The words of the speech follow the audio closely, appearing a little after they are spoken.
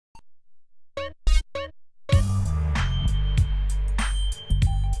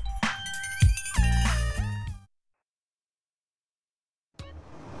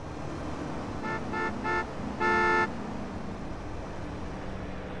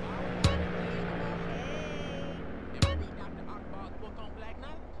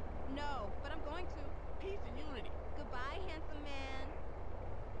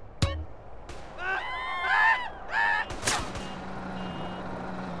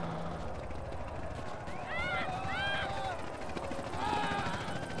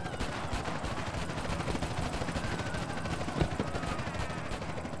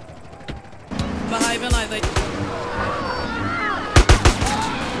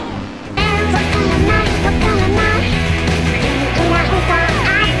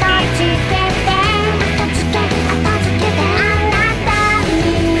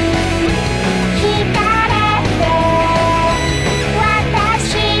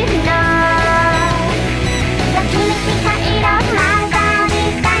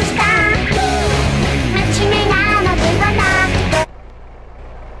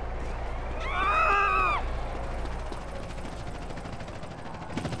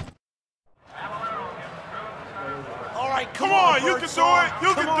Come on, you can do it.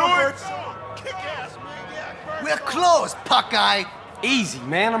 You can do it. Kick ass, man. We're closed, Puckeye. Easy,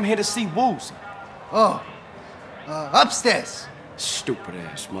 man. I'm here to see Woozy. Oh, upstairs. Stupid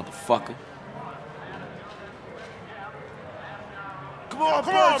ass motherfucker. Come on,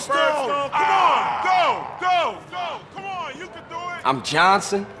 Birdstone. Come on, go. Come on, you can do it. I'm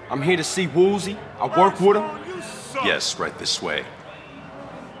Johnson. I'm here to see Woozy. I work with him. Yes, right this way.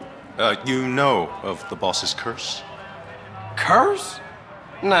 You know of the boss's curse? Curse?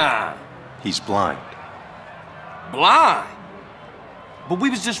 Nah. He's blind. Blind? But we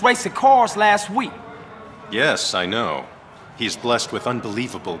was just racing cars last week. Yes, I know. He's blessed with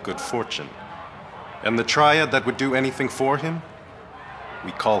unbelievable good fortune. And the triad that would do anything for him?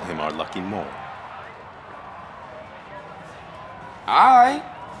 We call him our lucky mole. Alright.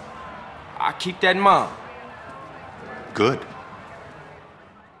 I'll keep that in mind. Good.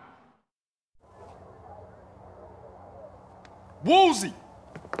 Woozy!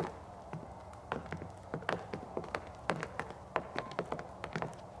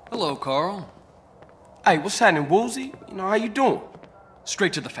 Hello, Carl. Hey, what's happening, Woozy? You know, how you doing?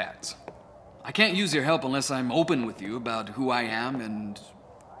 Straight to the facts. I can't use your help unless I'm open with you about who I am and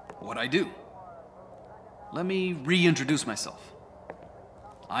what I do. Let me reintroduce myself.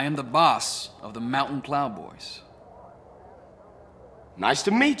 I am the boss of the Mountain Plowboys. Nice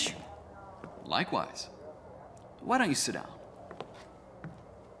to meet you. Likewise. Why don't you sit down?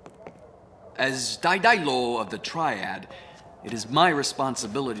 As Daidai-lo of the Triad, it is my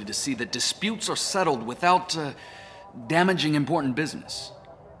responsibility to see that disputes are settled without damaging important business.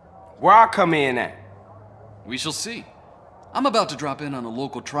 Where I come in at? We shall see. I'm about to drop in on a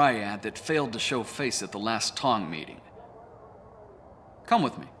local Triad that failed to show face at the last Tong meeting. Come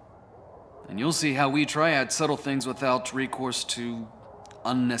with me, and you'll see how we Triad settle things without recourse to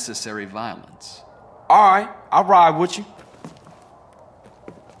unnecessary violence. Alright, I'll ride with you.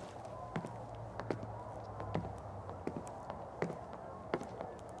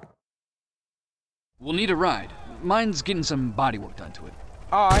 We'll need a ride. Mine's getting some body work done to it.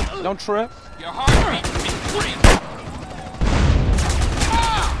 Alright, don't trip. Your heart beats me free.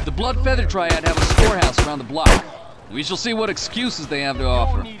 The Blood Feather Triad have a storehouse around the block. We shall see what excuses they have to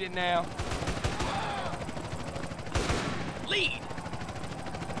offer. Don't need it now. Lead!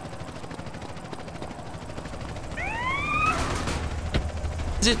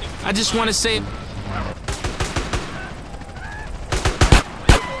 I just want to say...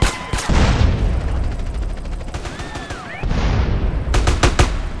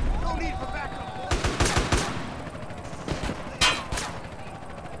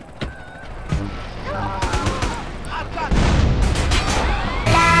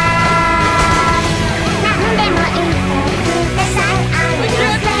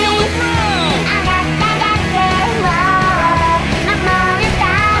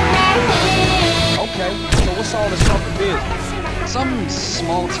 Some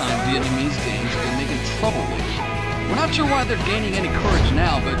small-time Vietnamese gangs have been making trouble lately. We're not sure why they're gaining any courage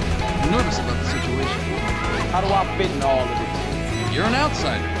now, but we're nervous about the situation. How do I fit in all of this? You're an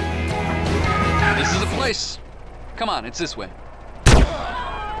outsider. This is a place. Come on, it's this way.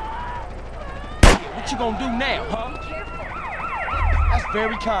 What you gonna do now, huh? That's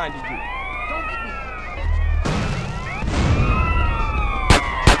very kind of you.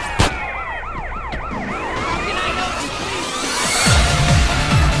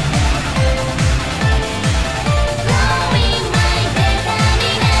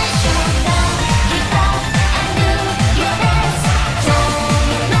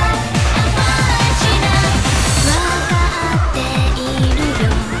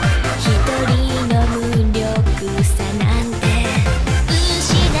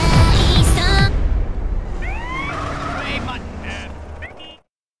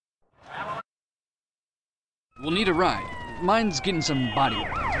 We'll need a ride. Mine's getting some body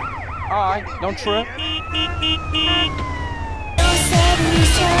work done to it. Alright, don't trip.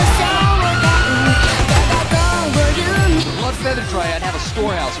 The Blood Feather Triad have a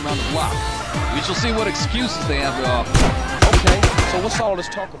storehouse around the block. We shall see what excuses they have to offer. Okay, so what's all this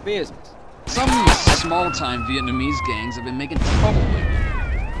talk of business? Some small-time Vietnamese gangs have been making trouble lately.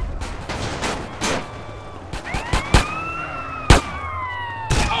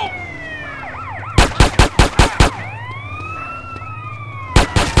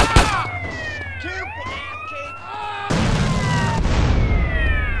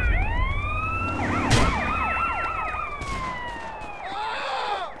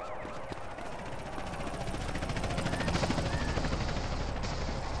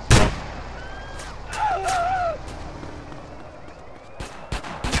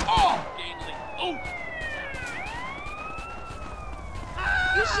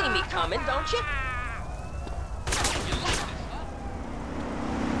 see me coming, don't you?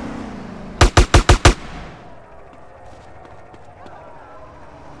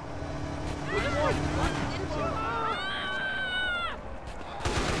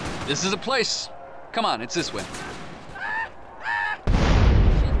 This is a place. Come on, it's this way. Shit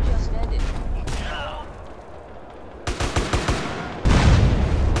just ended.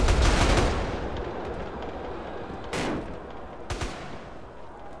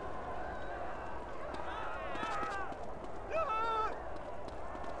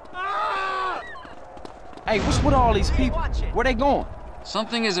 Hey, what's with all these people? Where they going?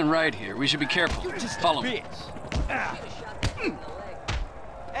 Something isn't right here. We should be careful. Follow me.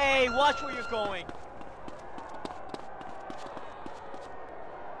 Hey, watch where you're going.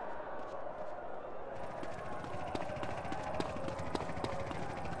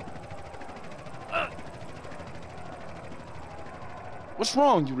 What's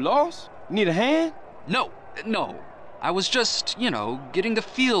wrong? You lost? Need a hand? No. I was just, getting the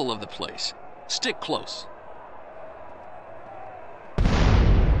feel of the place. Stick close.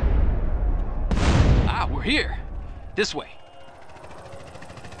 Ah, we're here. This way.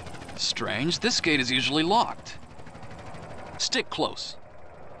 Strange, this gate is usually locked. Stick close.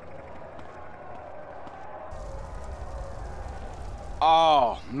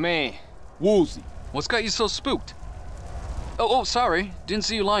 Oh, man. Woozy. What's got you so spooked? Oh, sorry. Didn't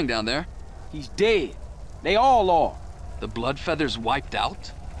see you lying down there. He's dead. They all are. The blood feathers wiped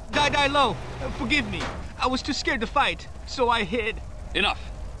out? Die low. Forgive me. I was too scared to fight, so I hid. Enough.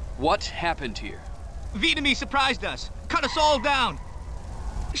 What happened here? Vietnamese surprised us. Cut us all down.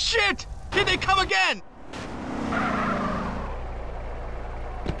 Shit! Here they come again!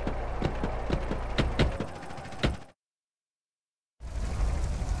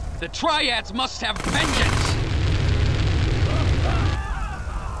 The Triads must have vengeance!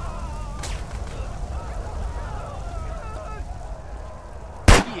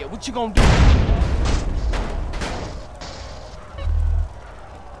 Yeah, what you gonna do?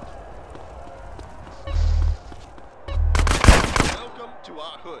 Welcome to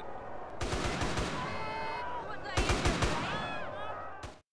our hood.